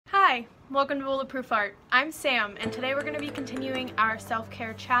welcome to Bulletproof Art. I'm Sam, and today we're going to be continuing our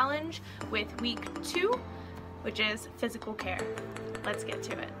self-care challenge with week 2, which is physical care. Let's get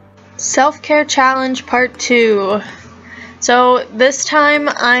to it. Self-care challenge part 2. So this time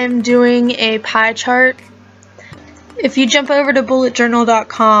I'm doing a pie chart. If you jump over to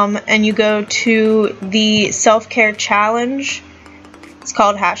bulletjournal.com and you go to the self-care challenge, it's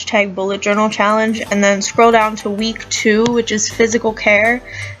called #BulletJournalChallenge, and then scroll down to week 2, which is physical care.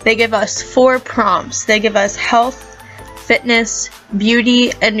 They give us 4 prompts. They give us health, fitness,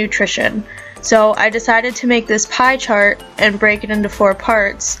 beauty, and nutrition. So I decided to make this pie chart and break it into 4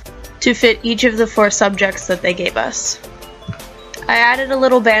 parts to fit each of the 4 subjects that they gave us. I added a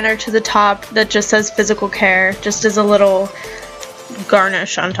little banner to the top that just says physical care, just as a little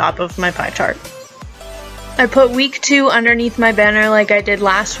garnish on top of my pie chart. I put week 2 underneath my banner like I did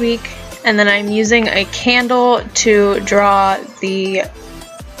last week, and then I'm using a candle to draw the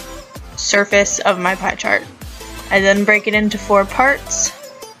surface of my pie chart. I then break it into 4 parts,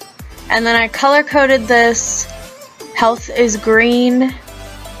 and then I color coded this. Health is green,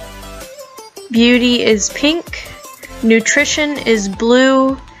 beauty is pink, nutrition is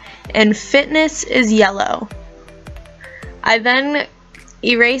blue, and fitness is yellow. I then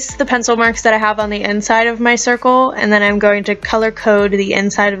erase the pencil marks that I have on the inside of my circle, and then I'm going to color code the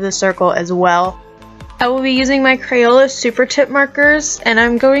inside of the circle as well. I will be using my Crayola Super Tip markers, and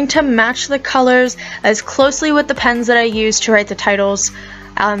I'm going to match the colors as closely with the pens that I use to write the titles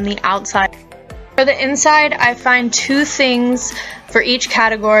on the outside. For the inside, I find 2 things for each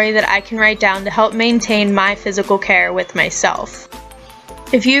category that I can write down to help maintain my physical care with myself.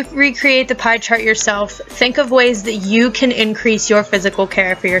 If you recreate the pie chart yourself, think of ways that you can increase your physical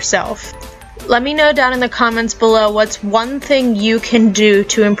care for yourself. Let me know down in the comments below what's one thing you can do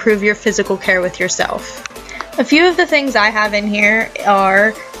to improve your physical care with yourself. A few of the things I have in here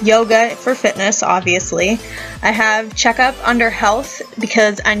are yoga for fitness, obviously. I have checkup under health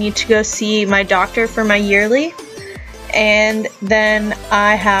because I need to go see my doctor for my yearly. And then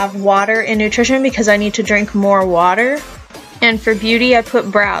I have water and nutrition because I need to drink more water. And for beauty, I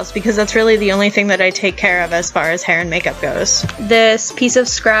put brows because that's really the only thing that I take care of as far as hair and makeup goes. This piece of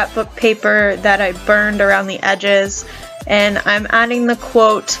scrapbook paper that I burned around the edges, and I'm adding the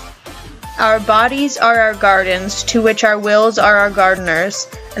quote, "Our bodies are our gardens, to which our wills are our gardeners."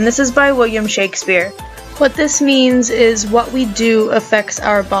 And this is by William Shakespeare. What this means is what we do affects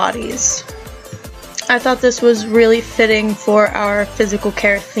our bodies. I thought this was really fitting for our physical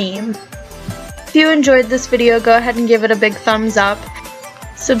care theme. If you enjoyed this video, go ahead and give it a big thumbs up.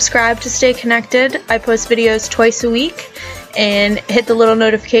 Subscribe to stay connected. I post videos twice a week, and hit the little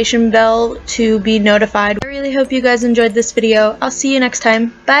notification bell to be notified. I really hope you guys enjoyed this video. I'll see you next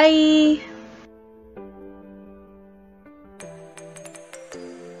time. Bye!